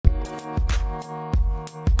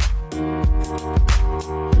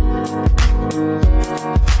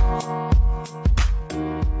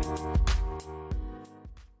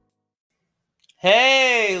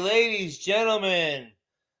Hey, ladies, gentlemen,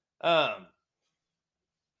 um,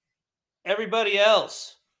 everybody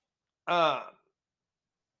else. Um,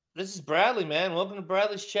 this is Bradley, man. Welcome to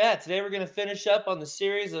Bradley's Chat. Today we're going to finish up on the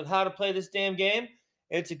series of how to play this damn game.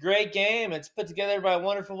 It's a great game. It's put together by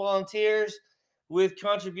wonderful volunteers with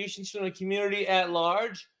contributions from the community at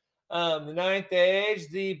large. The Ninth Age,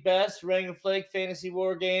 the best Rank and Flake fantasy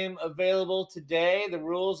war game available today. The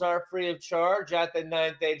rules are free of charge at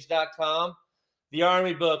the9thage.com. The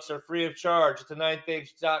army books are free of charge at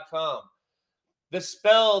the9thage.com.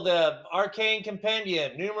 The arcane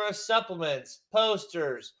compendium, numerous supplements,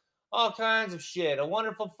 posters, all kinds of shit, a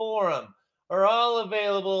wonderful forum are all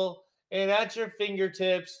available and at your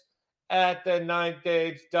fingertips at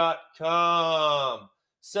the9thage.com.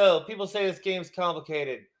 So people say this game's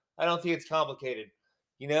complicated. I don't think it's complicated.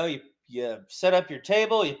 You set up your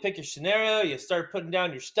table, you pick your scenario, you start putting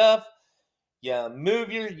down your stuff,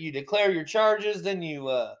 you declare your charges, then you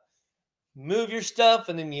move your stuff,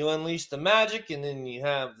 and then you unleash the magic, and then you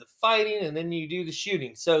have the fighting, and then you do the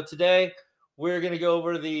shooting. So today we're going to go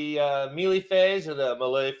over the melee phase, or the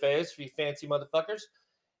melee phase for you fancy motherfuckers,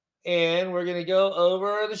 and we're going to go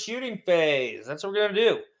over the shooting phase. That's what we're going to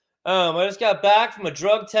do. I just got back from a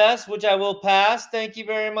drug test, which I will pass. Thank you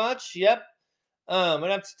very much. Yep. I don't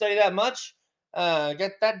have to study that much.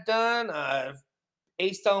 Get that done. I've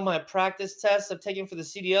aced all my practice tests I've taken for the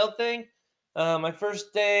CDL thing. My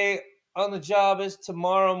first day on the job is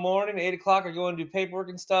tomorrow morning, 8 o'clock. I go and do paperwork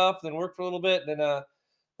and stuff, then work for a little bit. Then the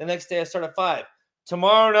next day I start at 5.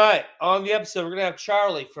 Tomorrow night on the episode, we're going to have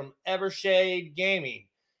Charlie from Evershade Gaming.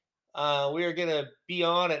 We are going to be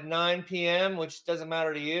on at 9 p.m., which doesn't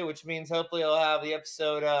matter to you, which means hopefully I'll have the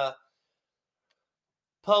episode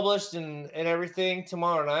published and everything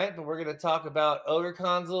tomorrow night. But we're going to talk about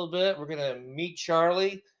OgreCons a little bit. We're going to meet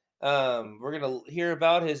Charlie. We're going to hear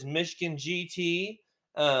about his Michigan GT.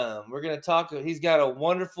 We're going to talk. He's got a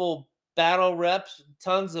wonderful battle reps,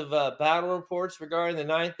 tons of battle reports regarding the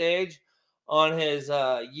Ninth Age on his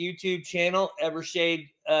YouTube channel, Evershade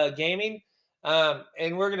Gaming.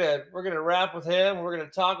 And we're gonna wrap with him. We're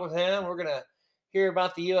gonna talk with him. We're gonna hear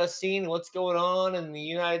about the U.S. scene and what's going on in the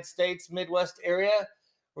United States Midwest area.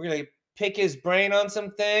 We're going to pick his brain on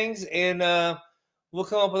some things, and we'll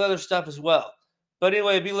come up with other stuff as well. But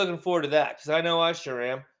anyway, be looking forward to that, because I know I sure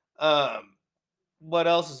am. What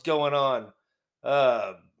else is going on?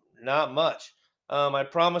 Not much. I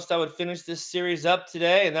promised I would finish this series up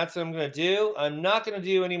today, and that's what I'm going to do. I'm not going to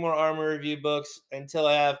do any more armor review books until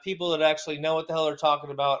I have people that actually know what the hell they're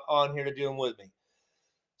talking about on here to do them with me.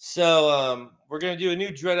 So we're going to do a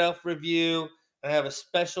new Dread Elf review. I have a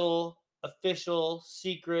special, official,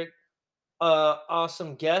 secret,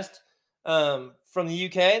 awesome guest from the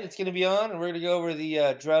UK that's going to be on, and we're going to go over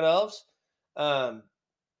the Dread Elves,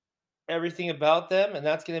 everything about them, and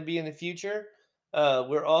that's going to be in the future.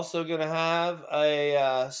 We're also going to have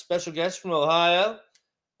a special guest from Ohio.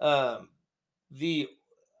 I'm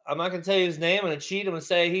not going to tell you his name. I'm going to cheat. I'm going to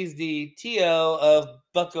say he's the TO of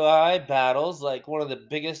Buckeye Battles, like one of the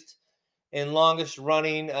biggest and longest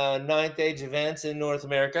running Ninth Age events in North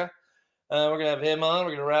America. We're going to have him on.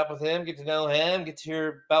 We're going to wrap with him, get to know him, get to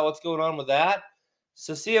hear about what's going on with that.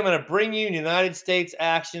 So see, I'm going to bring you United States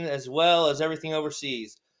action as well as everything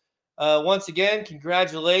overseas. Once again,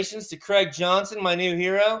 congratulations to Craig Johnson, my new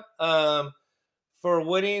hero, for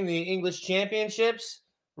winning the English Championships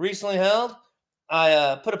recently held.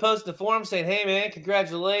 I put a post in the forum saying, hey, man,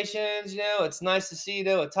 congratulations. It's nice to see,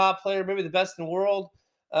 a top player, maybe the best in the world,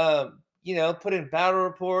 put in battle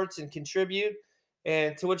reports and contribute.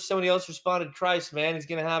 And to which somebody else responded, Christ, man, he's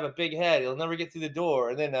going to have a big head. He'll never get through the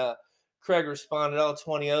door. And then Craig responded, I'll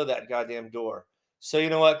 20-0 that goddamn door. So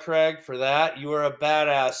you know what, Craig? For that, you are a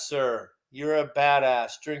badass, sir. You're a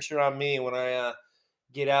badass. Drinks are on me when I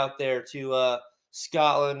get out there to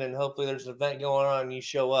Scotland, and hopefully there's an event going on and you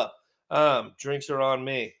show up. Drinks are on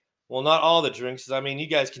me. Well, not all the drinks. I mean, you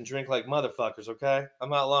guys can drink like motherfuckers, okay?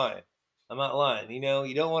 I'm not lying.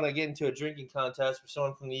 You don't want to get into a drinking contest with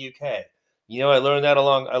someone from the UK. I learned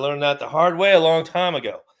that the hard way a long time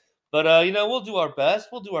ago. But we'll do our best.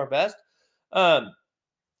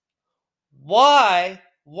 Why?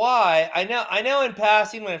 I know in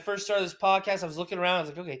passing, when I first started this podcast, I was looking around, I was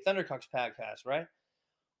like, okay, Thundercock's podcast, right?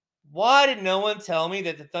 Why did no one tell me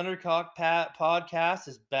that the Thundercock podcast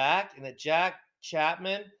is back and that Jack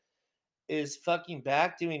Chapman is fucking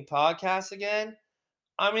back doing podcasts again?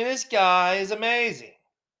 I mean, this guy is amazing.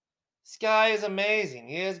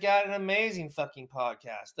 He has got an amazing fucking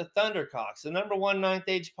podcast. The Thundercocks, the #1 Ninth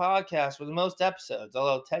Age podcast with the most episodes.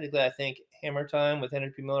 Although technically, I think Hammer Time with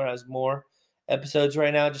Henry P. Miller has more episodes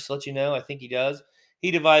right now. Just to let you know, I think he does. He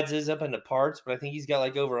divides his up into parts, but I think he's got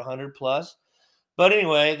like over 100 plus. But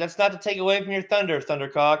anyway, that's not to take away from your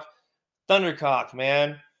Thundercock. Thundercock,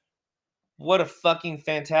 man. What a fucking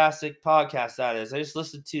fantastic podcast that is. I just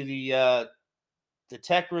listened to the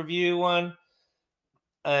tech review one,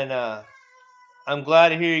 and I'm glad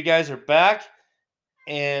to hear you guys are back.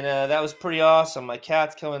 And that was pretty awesome. My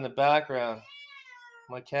cat's coming in the background.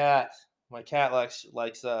 My cat likes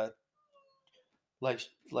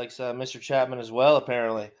Mr. Chapman as well,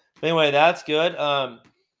 apparently. But anyway, that's good.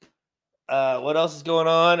 What else is going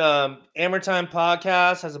on? Hammer Time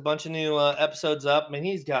Podcast has a bunch of new episodes up. I mean,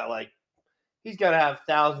 he's got to have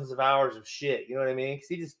thousands of hours of shit. You know what I mean? Because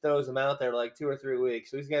he just throws them out there like 2 or 3 weeks.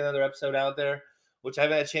 So he's got another episode out there, which I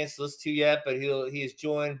haven't had a chance to listen to yet. But he is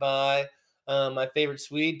joined by my favorite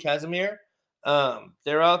Swede, Casimir.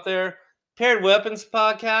 They're out there. Paired Weapons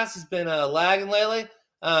Podcast has been lagging lately.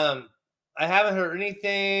 I haven't heard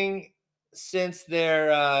anything since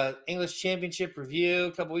their English Championship review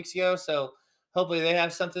a couple weeks ago, so hopefully they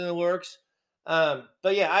have something in the works.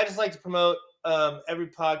 But yeah, I just like to promote every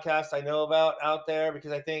podcast I know about out there,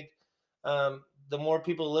 because I think the more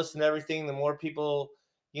people listen to everything, the more people,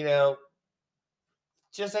 I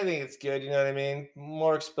think it's good. You know what I mean?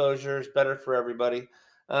 More exposure is better for everybody.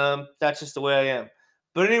 That's just the way I am.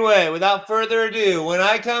 But anyway, without further ado, when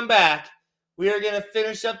I come back, we are going to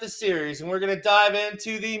finish up the series, and we're going to dive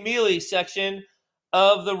into the melee section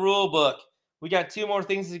of the rule book. We got 2 more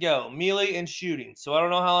things to go, melee and shooting. So I don't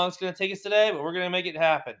know how long it's going to take us today, but we're going to make it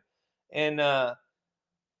happen. And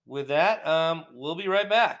with that, we'll be right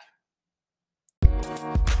back.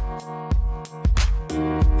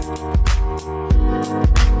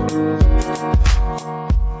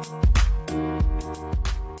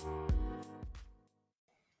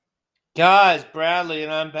 Guys, Bradley,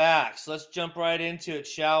 and I'm back. So let's jump right into it,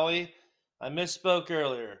 shall we? I misspoke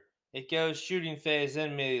earlier. It goes shooting phase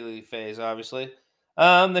and melee phase, obviously.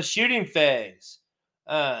 The shooting phase.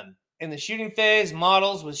 In the shooting phase,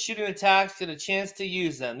 models with shooting attacks get a chance to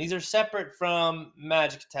use them. These are separate from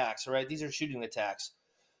magic attacks, all right? These are shooting attacks.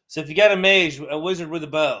 So if you got a mage, a wizard with a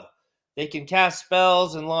bow, they can cast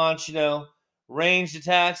spells and launch, ranged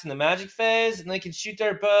attacks in the magic phase, and they can shoot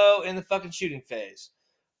their bow in the fucking shooting phase.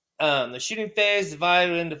 The shooting phase is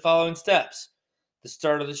divided into following steps. The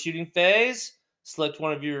start of the shooting phase, select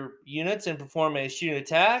one of your units and perform a shooting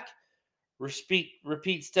attack.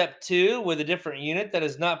 Repeat step 2 with a different unit that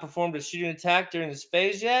has not performed a shooting attack during this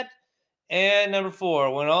phase yet. And number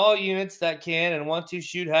 4, when all units that can and want to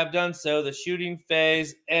shoot have done so, the shooting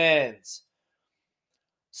phase ends.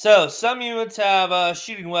 So some units have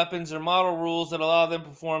shooting weapons or model rules that allow them to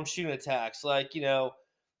perform shooting attacks, like,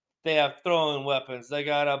 they have throwing weapons. They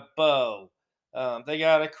got a bow. They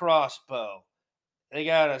got a crossbow. They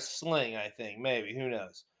got a sling, I think. Maybe. Who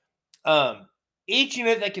knows? Each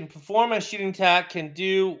unit that can perform a shooting attack can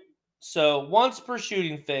do so once per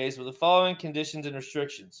shooting phase with the following conditions and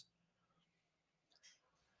restrictions.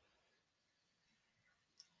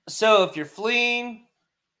 So if you're fleeing,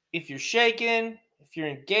 if you're shaken, if you're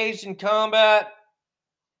engaged in combat,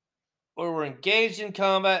 or were engaged in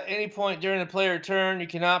combat at any point during the player turn, you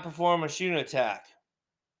cannot perform a shooting attack.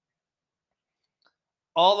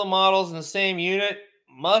 All the models in the same unit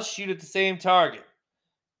must shoot at the same target,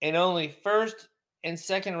 and only first and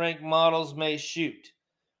second rank models may shoot.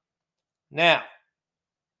 Now,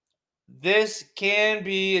 this can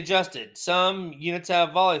be adjusted. Some units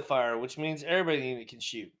have volley fire, which means everybody in the unit can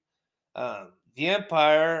shoot. The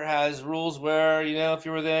Empire has rules where, if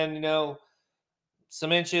you're within,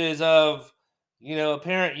 some inches of, a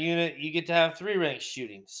parent unit, you get to have 3 ranks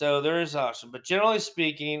shooting. So there is option. But generally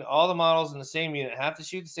speaking, all the models in the same unit have to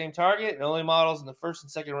shoot the same target, and only models in the first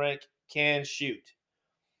and second rank can shoot.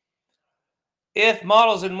 If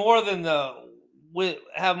models have more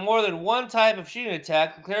than one type of shooting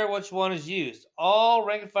attack, declare which one is used. All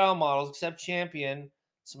rank and file models except champions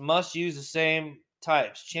must use the same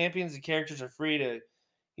types. Champions and characters are free to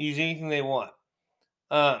use anything they want.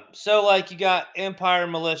 So like you got Empire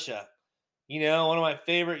Militia, one of my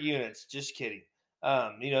favorite units. Just kidding.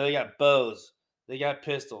 They got bows, they got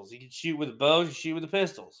pistols. You can shoot with the bows, you shoot with the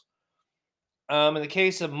pistols. In the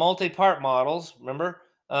case of multi-part models, remember,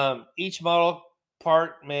 each model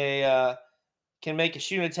part can make a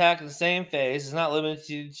shooting attack in the same phase. It's not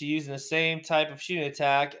limited to using the same type of shooting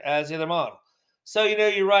attack as the other model. So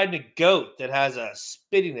you're riding a goat that has a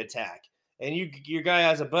spitting attack, and your guy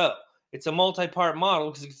has a bow. It's a multi-part model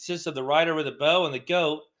because it consists of the rider with a bow and the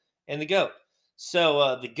goat and the goat.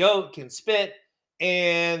 So the goat can spit,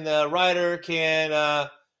 and the rider can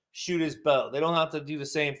shoot his bow. They don't have to do the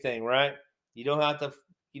same thing, right? You don't have to,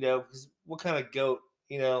 'cause what kind of goat,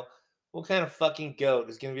 What kind of fucking goat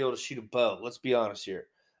is going to be able to shoot a bow? Let's be honest here.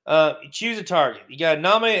 You choose a target. You got to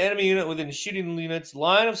nominate an enemy unit within the shooting unit's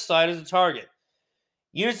line of sight as a target.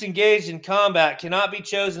 Units engaged in combat cannot be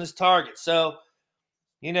chosen as targets. So,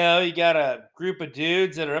 you got a group of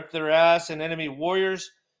dudes that are up their ass and enemy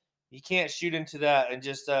warriors. You can't shoot into that and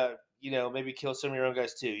just, maybe kill some of your own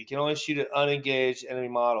guys too. You can only shoot at unengaged enemy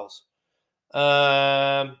models.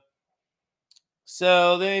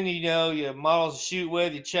 So then, you have models to shoot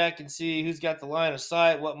with. You check and see who's got the line of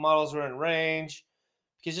sight, what models are in range.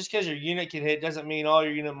 Because just because your unit can hit doesn't mean all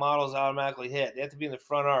your unit models automatically hit. They have to be in the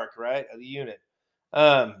front arc, right, of the unit.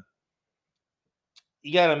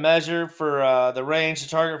 You got to measure for the range to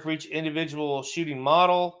target for each individual shooting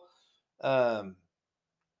model.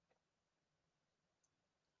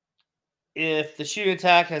 If the shooting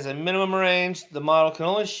attack has a minimum range, the model can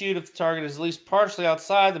only shoot if the target is at least partially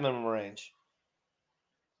outside the minimum range.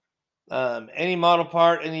 Any model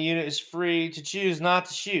part in the unit is free to choose not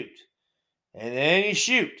to shoot. And then you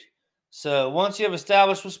shoot. So once you have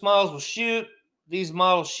established which models will shoot, these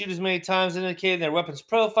models shoot as many times as indicated in their weapon's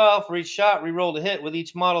profile. For each shot, reroll to hit with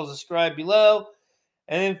each model as described below,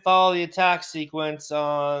 and then follow the attack sequence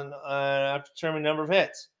on after determining number of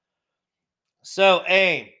hits. So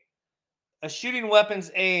aim. A shooting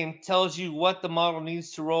weapon's aim tells you what the model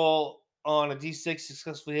needs to roll on a d6 to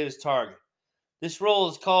successfully hit its target. This roll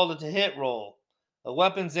is called a to hit roll. A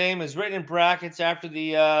weapon's aim is written in brackets after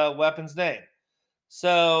the weapon's name.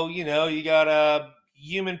 So, you got a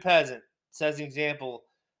human peasant, says an example,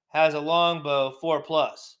 has a longbow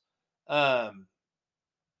 4+.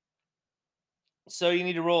 So you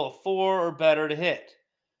need to roll a 4 or better to hit.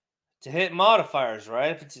 To hit modifiers,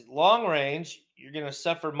 right? If it's long range, you're going to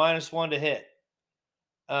suffer -1 to hit.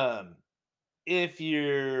 If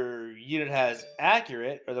your unit has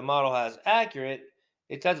accurate, or the model has accurate,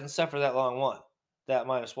 it doesn't suffer that -1.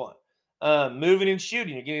 Moving and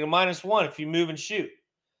shooting, you're getting a -1 if you move and shoot.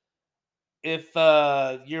 If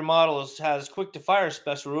your model has quick to fire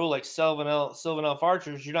special rule like Sylvan Elf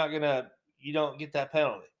archers, you don't get that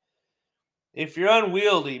penalty. If you're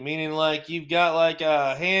unwieldy, meaning like you've got like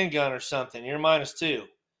a handgun or something, you're -2.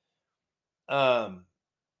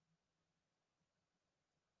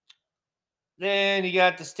 Then you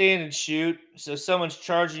got the stand and shoot. So someone's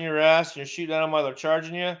charging your ass and you're shooting at them while they're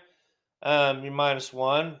charging you. You're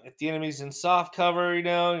 -1. If the enemy's in soft cover, you're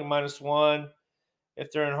 -1.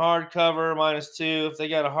 If they're in hard cover, -2. If they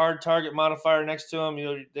got a hard target modifier next to them,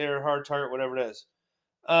 they're a hard target, whatever it is.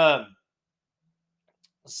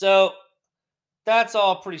 So that's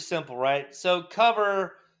all pretty simple, right? So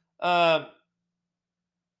cover,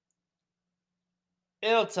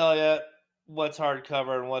 it'll tell you what's hard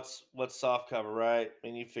cover and what's soft cover, right?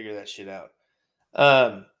 And you figure that shit out.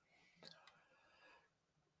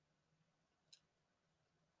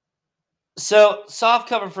 So soft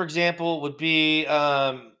cover, for example, would be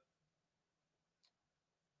over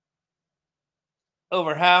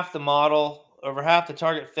half the model, over half the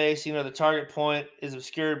target face. The target point is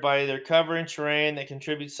obscured by either cover and terrain that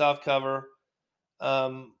contributes soft cover.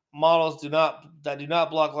 Models do not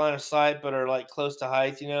block line of sight, but are like close to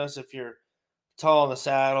height. So if you're tall in the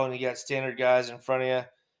saddle and you got standard guys in front of you,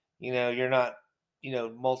 you're not,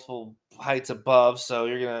 multiple heights above, so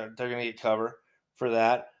they're gonna get cover for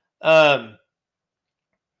that.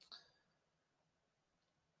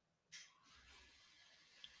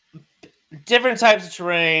 Different types of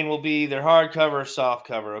terrain will be either hard cover or soft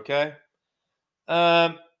cover. Okay.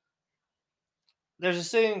 There's a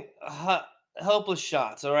thing, helpless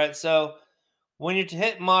shots. All right. So when your to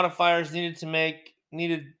hit modifiers needed to make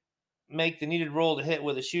the needed roll to hit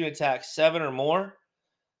with a shooting attack 7 or more,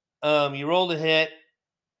 you roll to hit,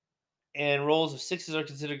 and rolls of 6s are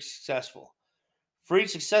considered successful. For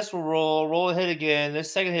each successful roll a hit again.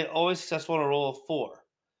 This second hit always successful on a roll of 4+,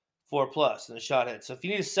 and the shot hit. So if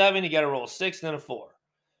you need a 7, you got to roll a 6 and then a 4.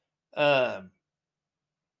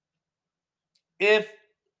 If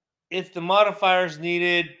the modifiers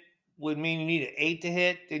needed would mean you need an 8 to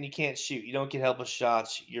hit, then you can't shoot. You don't get helpless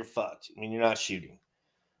shots. You're fucked. You're not shooting.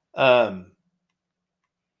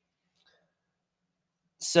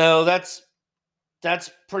 So that's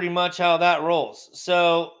pretty much how that rolls.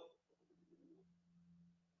 So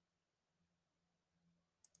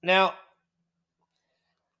now,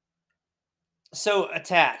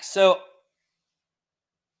 attacks. So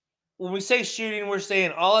when we say shooting, we're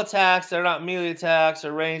saying all attacks that are not melee attacks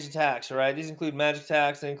or ranged attacks. All right, these include magic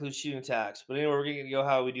attacks, they include shooting attacks. But anyway, we're going to go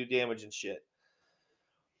how we do damage and shit.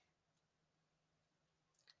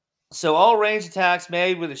 So all ranged attacks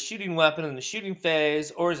made with a shooting weapon in the shooting phase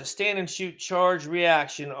or as a stand and shoot charge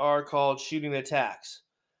reaction are called shooting attacks.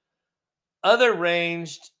 Other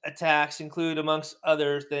ranged attacks include, amongst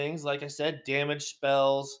other things, like I said, damage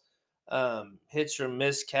spells, hits from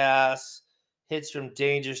miscasts, hits from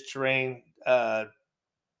dangerous terrain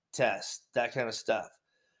tests, that kind of stuff.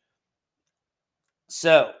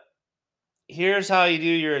 So here's how you do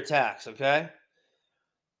your attacks, okay?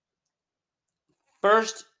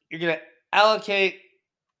 First, you're going to allocate.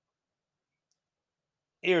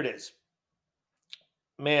 Here it is.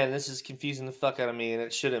 Man, this is confusing the fuck out of me, and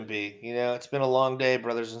it shouldn't be. It's been a long day,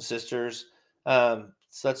 brothers and sisters. So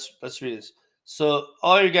let's read this. So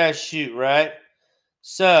all you guys shoot, right?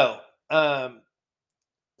 So, so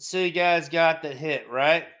you guys got the hit,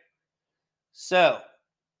 right? So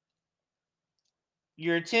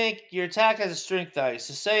your attack has a strength value.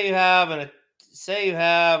 So say you have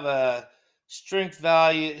a strength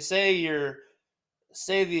value. Say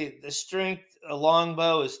the strength a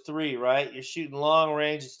longbow is 3, right? You're shooting long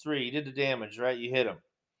range, it's 3. You did the damage, right? You hit him.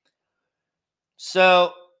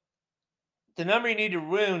 So the number you need to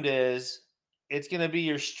wound it's going to be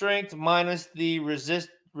your strength minus the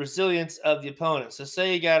resilience of the opponent. So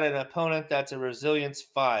say you got an opponent that's a resilience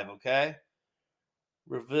 5, okay?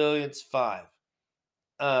 Resilience 5.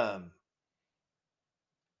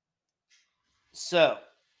 So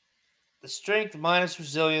the strength minus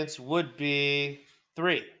resilience would be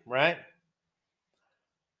 3, right?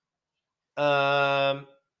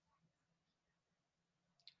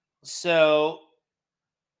 So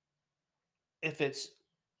if it's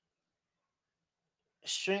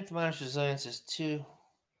strength minus resilience is 2.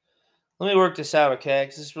 Let me work this out, okay?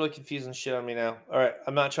 Because this is really confusing shit on me now. All right,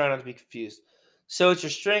 I'm not trying not to be confused. So it's your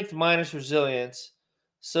strength minus resilience.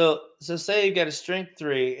 So say you got a strength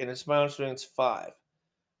 3 and it's minus resilience 5.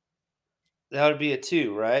 That would be a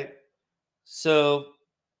 2, right? So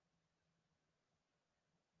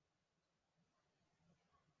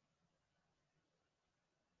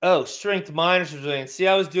strength minus resilience. See,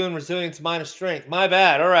 I was doing resilience minus strength. My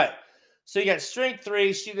bad. All right. So you got strength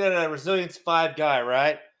 3, shooting at a resilience 5 guy,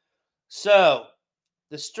 right? So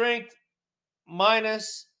the strength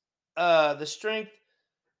minus the strength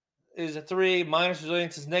is a 3, minus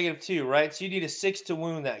resilience is -2, right? So you need a 6 to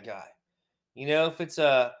wound that guy. If it's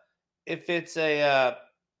a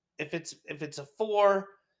 4,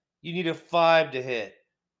 you need a 5 to hit.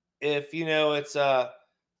 If it's a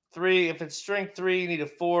 3, if it's strength 3, you need a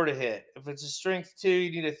 4 to hit. If it's a strength 2,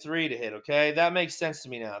 you need a 3 to hit. Okay, that makes sense to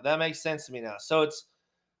me now. So it's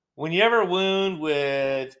when you ever wound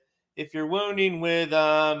with, if you're wounding with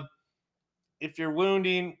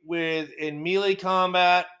in melee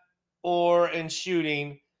combat or in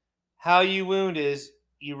shooting, how you wound is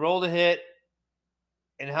you roll to hit,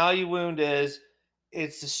 and how you wound is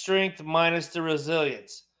it's the strength minus the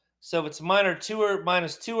resilience. So if it's minus 2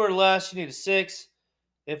 or less, you need a 6.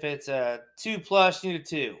 If it's a 2 plus, you need a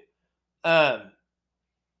 2.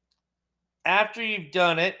 After you've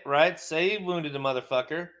done it, right? Say you wounded a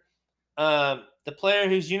motherfucker. The player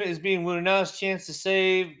whose unit is being wounded now has a chance to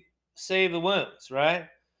save the wounds, right?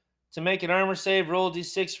 To make an armor save, roll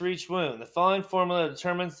d6 for each wound. The following formula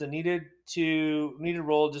determines the needed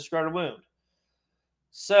roll to discard a wound.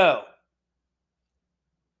 So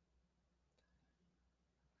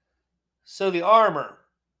the armor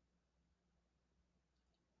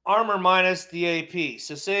minus the AP.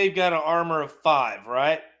 So say you've got an armor of 5,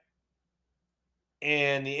 right?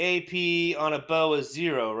 And the AP on a bow is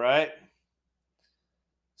 0, right?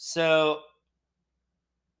 So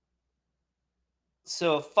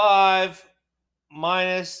a 5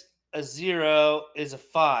 minus a 0 is a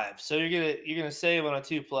 5. So you're gonna save on a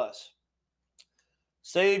 2 plus.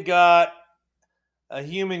 Say you've got a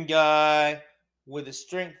human guy with a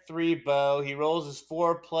strength 3 bow. He rolls his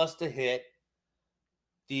 4 plus to hit.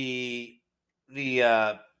 The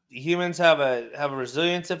humans have a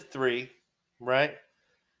resilience of 3, right?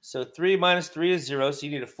 So 3 minus 3 is 0. So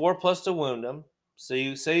you need a 4 plus to wound them. So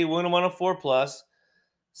you say you wound them on a 4 plus.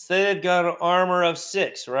 Say they've got an armor of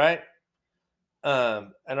 6, right?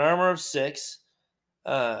 An armor of 6,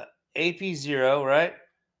 AP 0, right?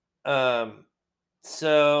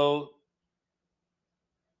 So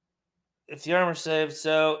if the armor saves,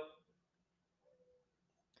 so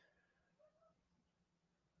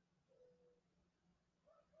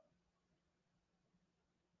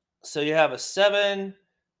you have a 7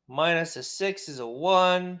 minus a 6 is a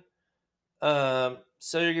 1. So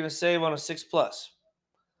you're going to save on a 6 plus.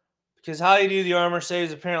 Because how you do the armor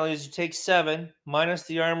saves apparently is you take 7 minus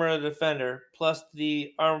the armor of the defender plus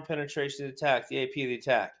the armor penetration of the attack, the AP of the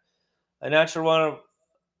attack. A natural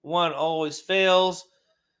one always fails.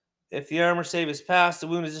 If the armor save is passed, the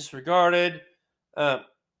wound is disregarded.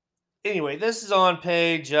 Anyway, this is on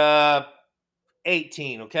page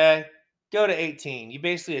 18, okay? go to 18. You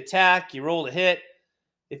basically attack, you roll to hit.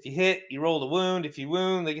 If you hit, you roll the wound. If you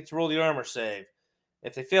wound, they get to roll the armor save.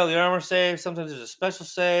 If they fail the armor save, sometimes there's a special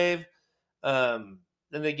save. Then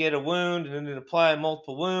they get a wound, and then they apply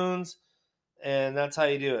multiple wounds, and that's how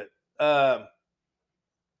you do it.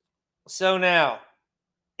 So now,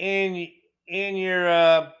 in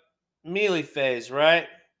your melee phase, right?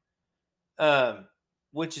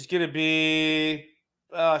 Which is gonna be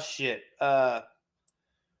shit. So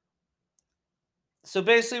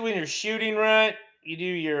basically, when you're shooting, right, you do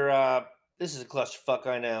your. This is a clusterfuck,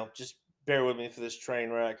 I know. Just bear with me for this train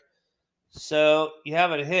wreck. So you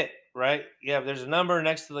have a hit, right? There's a number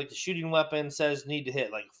next to like the shooting weapon says need to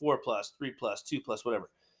hit, like 4 plus, 3 plus, 2 plus, whatever.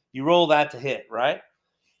 You roll that to hit, right?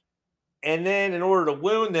 And then in order to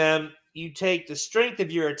wound them, you take the strength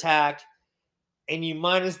of your attack and you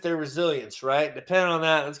minus their resilience, right? Depending on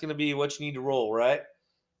that, that's going to be what you need to roll, right?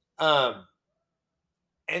 And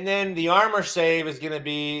then the armor save is going to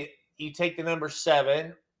be you take the number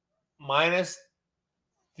 7 minus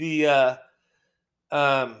the AP,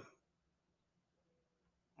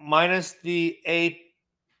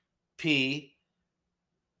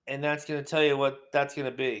 and that's going to tell you what that's going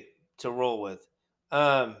to be to roll with.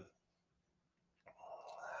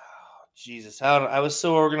 Jesus, I was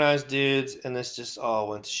so organized, dudes, and this just all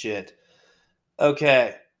went to shit.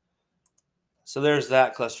 Okay, so there's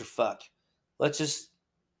that clusterfuck. Let's just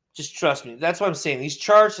trust me. That's what I'm saying. These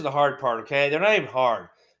charts are the hard part. Okay, they're not even hard,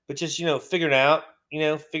 but just figuring out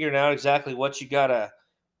exactly what you gotta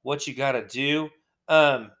do.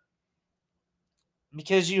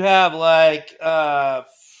 Because you have like let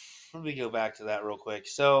me go back to that real quick.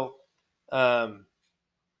 So all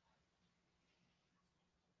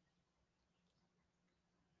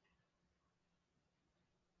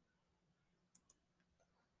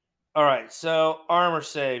right, so armor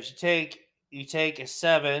saves. You take a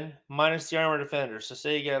 7 minus the armor defender. So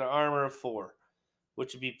say you got an armor of 4,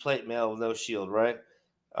 which would be plate mail with no shield, right?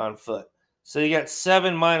 On foot. So you got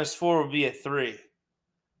 7 minus 4 would be a 3.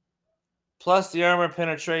 Plus the armor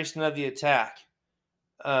penetration of the attack.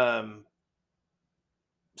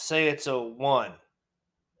 Say it's a 1.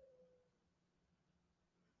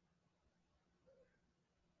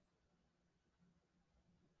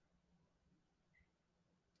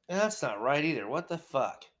 That's not right either. What the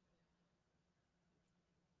fuck?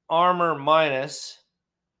 Armor minus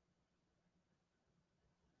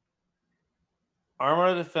armor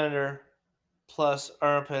of the defender plus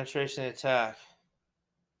armor penetration attack.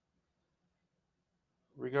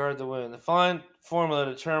 Regard the wound. The following formula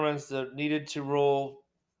determines the needed to roll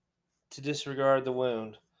to disregard the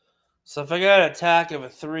wound. So if I got an attack of a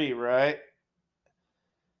 3, right?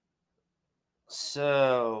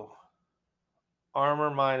 So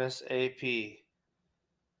armor minus AP.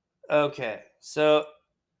 Okay, so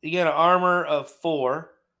you get an armor of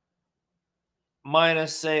 4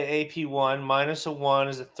 minus, say, AP1 minus a 1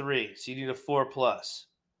 is a 3. So you need a 4 plus.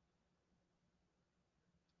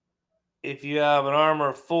 If you have an armor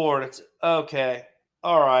of 4, that's okay.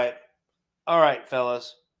 All right,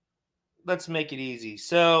 fellas. Let's make it easy.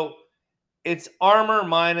 So it's armor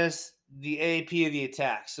minus the AP of the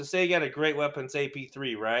attack. So say you got a great weapon, it's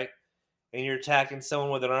AP3, right? And you're attacking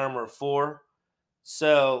someone with an armor of 4.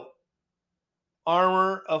 So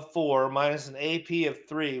armor of 4 minus an AP of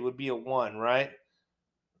 3 would be a 1, right?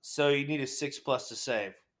 So you need a 6 plus to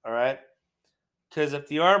save, all right? Because if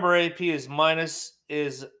the armor AP is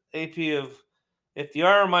AP of, if the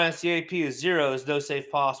armor minus the AP is 0, there's no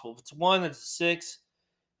save possible. If it's 1, it's a 6.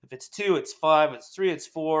 If it's 2, it's 5. If it's 3, it's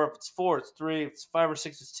 4. If it's 4, it's 3. If it's 5 or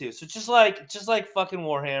 6, it's 2. So just like fucking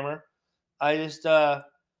Warhammer,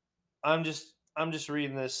 I'm just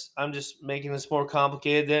reading this. I'm just making this more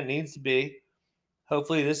complicated than it needs to be.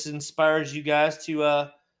 Hopefully this inspires you guys to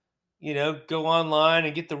go online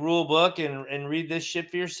and get the rule book and read this shit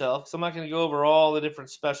for yourself. So I'm not going to go over all the different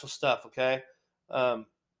special stuff, okay? I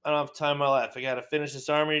don't have time in my life. I got to finish this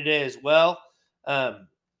army today as well.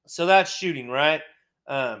 So that's shooting, right?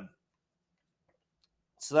 So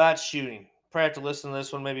that's shooting. Probably have to listen to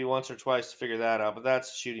this one maybe once or twice to figure that out, but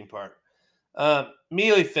that's the shooting part.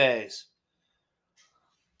 Melee phase.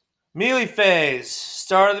 Melee phase.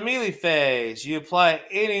 Start of the melee phase. You apply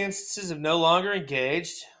any instances of no longer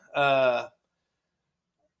engaged.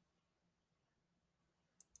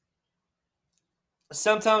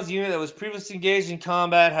 Sometimes the unit that was previously engaged in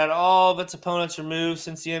combat had all of its opponents removed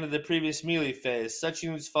since the end of the previous melee phase. Such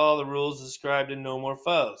units follow the rules described in No More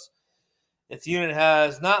Foes. If the unit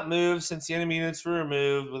has not moved since the enemy units were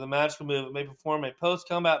removed with a magical move, it may perform a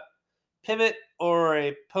post-combat pivot or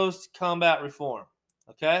a post-combat reform.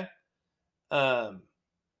 Okay?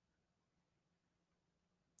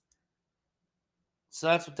 So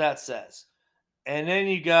that's what that says. And then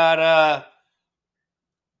you got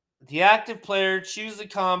the active player choose the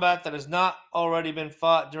combat that has not already been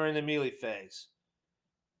fought during the melee phase.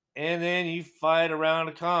 And then you fight a round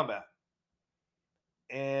of combat.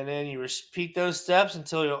 And then you repeat those steps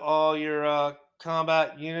until all your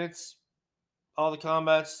combat units, all the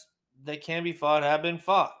combats that can be fought have been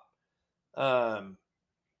fought.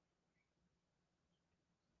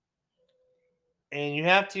 And you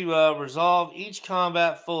have to resolve each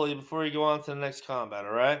combat fully before you go on to the next combat,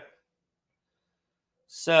 all right?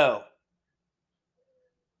 So,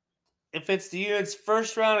 if it's the unit's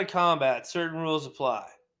first round of combat, certain rules apply.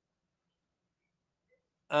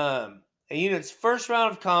 A unit's first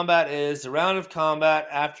round of combat is the round of combat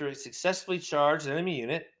after it successfully charged an enemy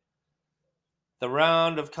unit, the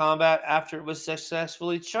round of combat after it was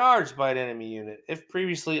successfully charged by an enemy unit, if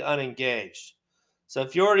previously unengaged. So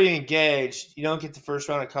if you're already engaged, you don't get the first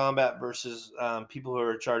round of combat versus people who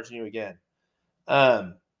are charging you again.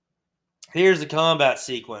 Here's the combat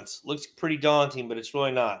sequence. Looks pretty daunting, but it's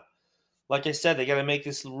really not. Like I said, they got to make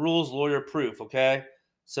this rules lawyer proof, okay?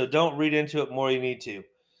 So don't read into it more than you need to.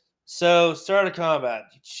 So start a combat.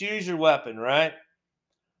 You choose your weapon, right?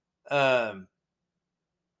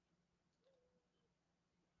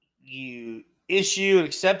 You issue and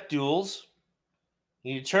accept duels.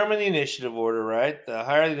 You determine the initiative order, right? The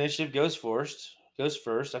higher the initiative goes first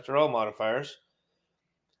after all modifiers.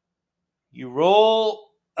 You roll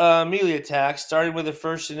melee attacks, starting with the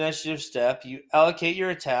first initiative step. You allocate your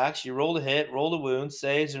attacks. You roll to hit, roll to wound,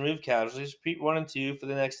 saves, and remove casualties. Repeat 1 and 2 for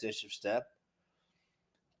the next initiative step.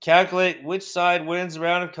 Calculate which side wins the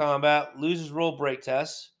round of combat. Losers roll break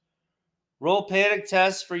tests. Roll panic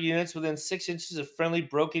tests for units within 6 inches of friendly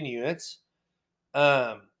broken units.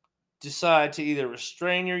 Decide to either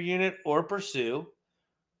restrain your unit or pursue.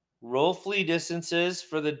 Roll flee distances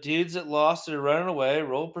for the dudes that lost that are running away.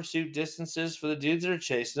 Roll pursuit distances for the dudes that are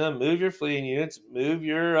chasing them. Move your fleeing units. Move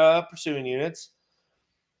your pursuing units.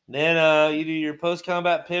 Then you do your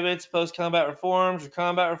post-combat pivots, post-combat reforms, or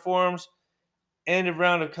combat reforms. End of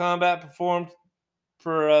round of combat performed.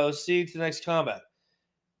 Proceed to the next combat.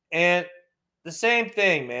 And the same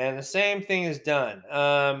thing, man. The same thing is done.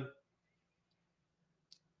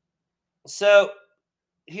 So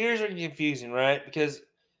here's what's confusing, right? Because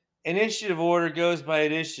initiative order goes by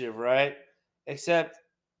initiative, right? Except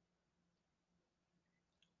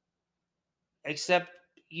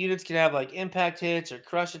units can have like impact hits or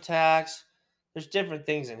crush attacks. There's different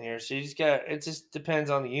things in here, so you just got. It just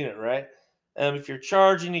depends on the unit, right? If you're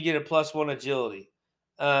charging, you get a +1 agility.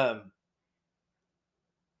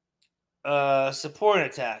 Supporting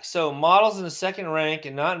attacks. So models in the second rank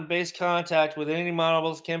and not in base contact with any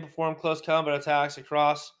models can perform close combat attacks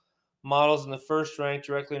across models in the first rank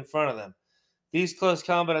directly in front of them. These close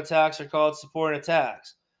combat attacks are called supporting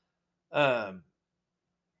attacks.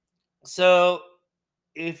 So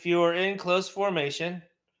if you're in close formation,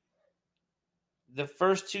 the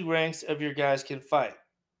first 2 ranks of your guys can fight.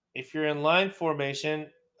 If you're in line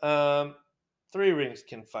formation, 3 ranks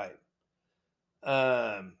can fight.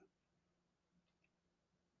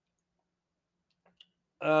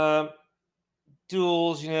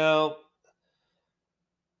 Duels,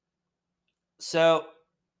 So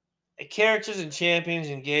characters and champions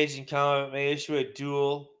engaged in combat may issue a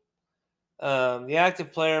duel. The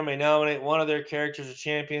active player may nominate one of their characters or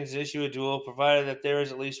champions to issue a duel, provided that there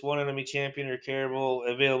is at least one enemy champion or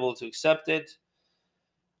character available to accept it.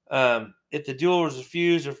 If the duel was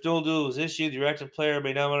refused or if no duel was issued, the active player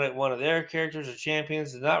may nominate one of their characters or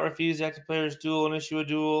champions to not refuse the active player's duel and issue a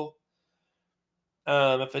duel.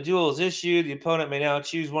 If a duel is issued, the opponent may now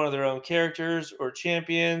choose one of their own characters or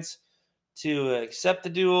champions to accept the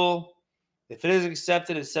duel. If it is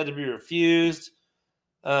accepted, it's said to be refused.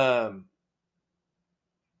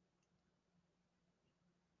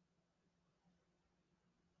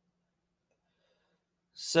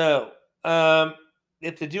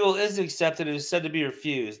 If the duel is accepted, it is said to be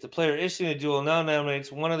refused. The player issuing a duel now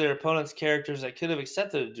nominates one of their opponent's characters that could have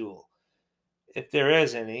accepted a duel. If there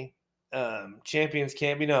is any, champions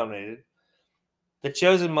can't be nominated. The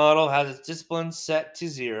chosen model has its discipline set to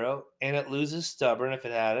 0, and it loses stubborn if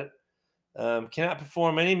it had it. Cannot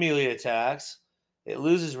perform any melee attacks. It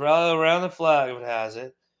loses rally around the flag if it has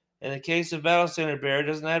it. In the case of Battle Standard Bearer, it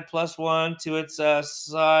doesn't add +1 to its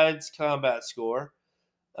side's combat score.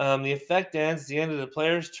 The effect ends at the end of the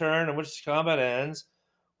player's turn in which the combat ends.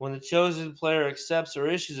 When the chosen player accepts or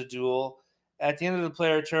issues a duel, at the end of the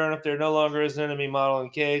player turn, if there no longer is an enemy model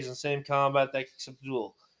engaged in the same combat, that can accept the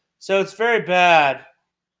duel. So it's very bad.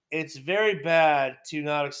 It's very bad to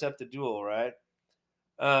not accept the duel, right?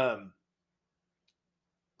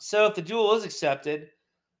 So if the duel is accepted,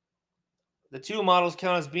 the two models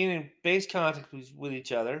count as being in base contact with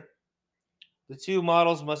each other. The two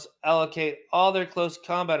models must allocate all their close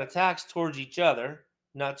combat attacks towards each other,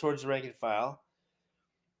 not towards the rank and file.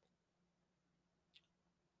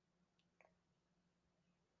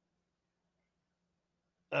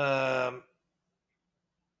 Um,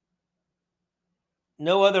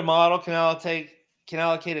 no other model can allocate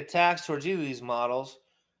attacks towards either of these models.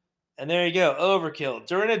 And there you go, overkill.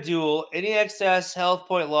 During a duel, any excess health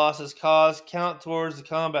point losses caused count towards the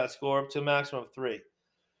combat score up to a maximum of 3.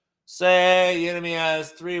 Say the enemy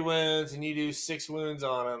has 3 wounds and you do 6 wounds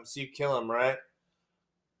on him, so you kill him, right?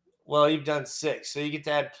 Well, you've done 6, so you get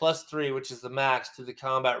to add +3, which is the max, to the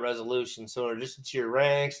combat resolution. So in addition to your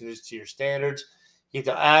ranks, in addition to your standards, you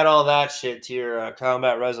get to add all that shit to your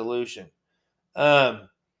combat resolution.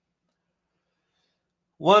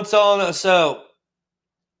 Once all so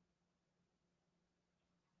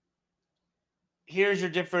here's your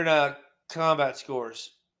different combat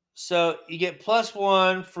scores. So you get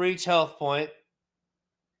 +1 for each health point.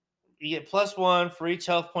 You get +1 for each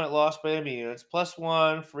health point lost by enemy units.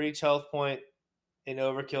 +1 for each health point in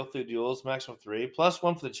overkill through duels, maximum 3.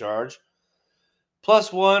 +1 for the charge.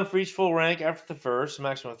 +1 for each full rank after the first,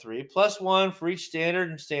 maximum 3. +1 for each standard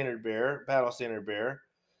and standard bearer, battle standard bearer.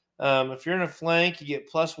 If you're in a flank, you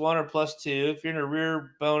get +1 or +2. If you're in a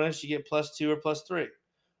rear bonus, you get +2 or +3.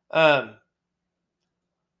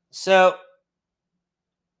 So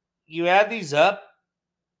you add these up,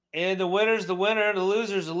 and the winner's the winner, the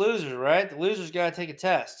loser's the loser, right? The loser's got to take a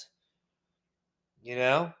test,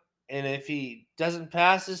 and if he doesn't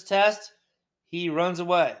pass his test, he runs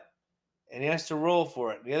away, and he has to roll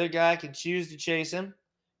for it. The other guy can choose to chase him,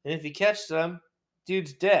 and if he catches him,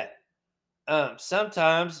 dude's dead.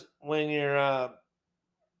 Sometimes when you're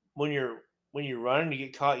running, you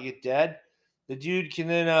get caught, you get dead. The dude can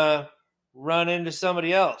then run into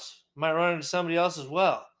somebody else. Might run into somebody else as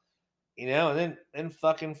well, and then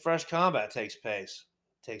fucking fresh combat takes place.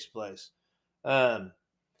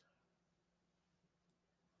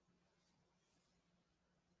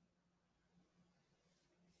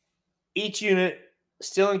 Each unit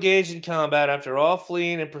still engaged in combat after all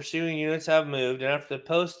fleeing and pursuing units have moved, and after the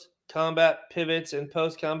post-combat pivots and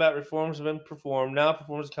post-combat reforms have been performed, now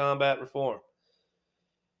performs combat reform.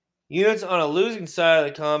 Units on a losing side of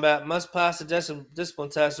the combat must pass a discipline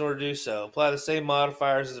test in order to do so. Apply the same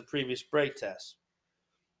modifiers as the previous break test.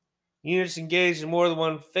 Units engaged in more than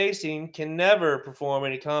one facing can never perform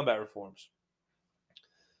any combat reforms.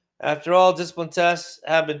 After all discipline tests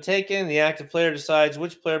have been taken, the active player decides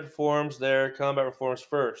which player performs their combat reforms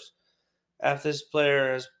first. After this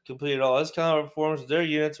player has completed all his combat reforms with their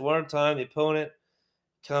units one at a time, the opponent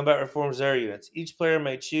combat reforms their units. Each player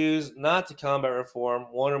may choose not to combat reform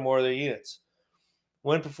one or more of their units.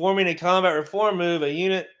 When performing a combat reform move,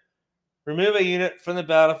 remove a unit from the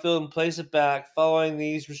battlefield and place it back. Following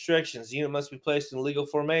these restrictions, the unit must be placed in legal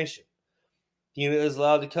formation. The unit is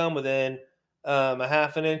allowed to come within a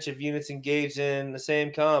half an inch of units engaged in the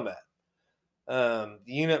same combat. The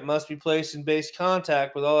unit must be placed in base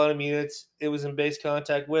contact with all enemy units it was in base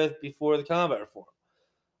contact with before the combat reform.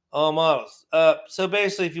 All models. So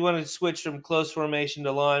basically, if you want to switch from close formation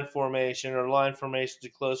to line formation, or line formation to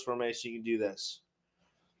close formation, you can do this.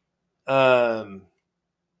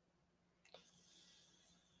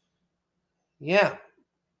 Yeah.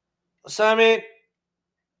 So I mean,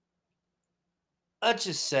 let's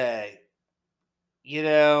just say,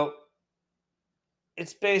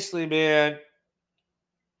 it's basically, man,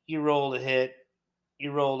 you roll a hit,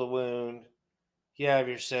 you roll a wound, you have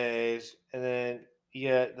your saves, and then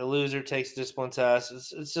the loser takes discipline test.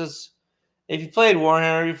 It's just, if you played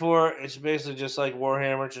Warhammer before, it's basically just like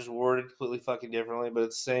Warhammer, just worded completely fucking differently, but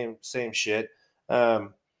it's same shit. Yeah,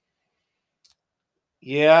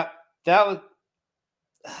 that was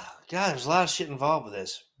God. There's a lot of shit involved with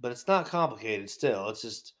this, but it's not complicated. Still, it's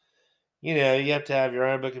just you have to have your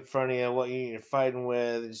iron book in front of you, what you're fighting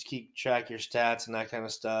with, and just keep track of your stats and that kind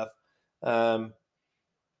of stuff. And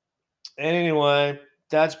anyway,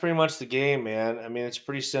 that's pretty much the game, man. I mean, it's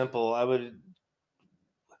pretty simple.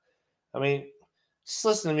 Just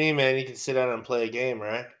listen to me, man. You can sit down and play a game,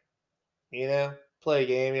 right? Play a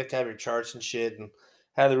game. You have to have your charts and shit and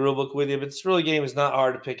have the rule book with you. But this really game is not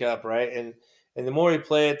hard to pick up, right? And the more you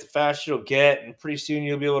play it, the faster you'll get. And pretty soon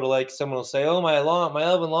you'll be able to, someone will say, "Oh, my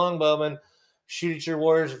elven longbowman, shoot at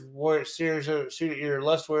your shoot at your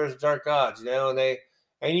lust warriors of dark gods,"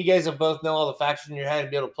 and you guys will both know all the factions in your head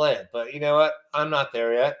and be able to play it. But you know what? I'm not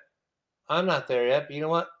there yet. But you know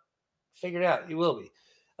what? Figure it out. You will be.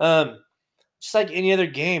 Just like any other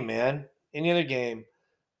game, man. Any other game.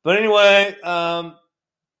 But anyway,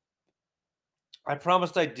 I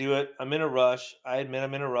promised I'd do it. I'm in a rush. I admit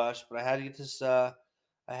I'm in a rush, but I had to get this. I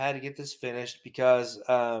had to get this finished because,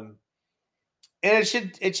 and it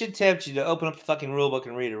should tempt you to open up the fucking rule book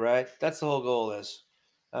and read it. Right? That's the whole goal of this.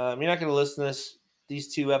 You're not going to listen to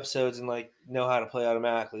these 2 episodes and like know how to play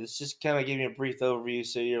automatically. It's just kind of giving you a brief overview,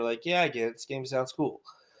 so you're like, yeah, I get it. This game sounds cool.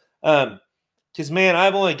 Because man,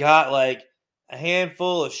 I've only got like a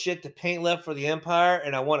handful of shit to paint left for the Empire,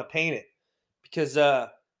 and I want to paint it because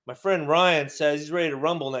my friend Ryan says he's ready to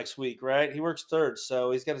rumble next week. Right? He works third,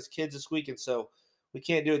 so he's got his kids this weekend, so we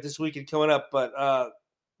can't do it this weekend coming up. But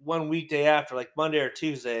one weekday after, like Monday or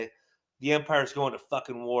Tuesday, the Empire's going to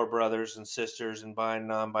fucking war, brothers and sisters and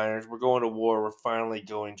non-binaries. We're going to war. We're finally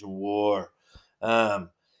going to war.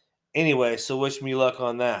 Anyway, so wish me luck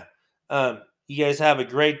on that. You guys have a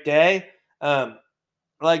great day.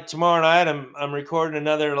 Like tomorrow night, I'm recording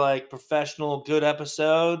another like professional good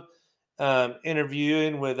episode,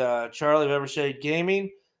 interviewing with Charlie of Evershade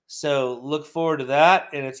Gaming. So look forward to that,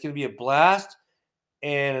 and it's going to be a blast.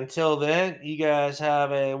 And until then, you guys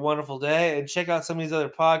have a wonderful day, and check out some of these other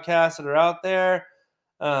podcasts that are out there.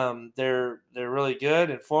 They're really good,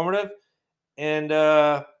 informative, and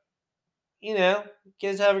you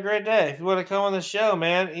guys have a great day. If you want to come on the show,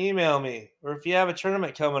 man, email me, or if you have a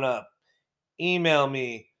tournament coming up, email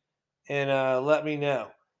me and let me know.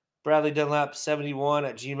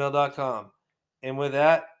 BradleyDunlap71@gmail.com. And with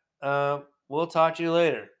that, we'll talk to you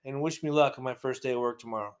later. And wish me luck on my first day of work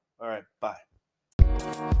tomorrow. All right, bye.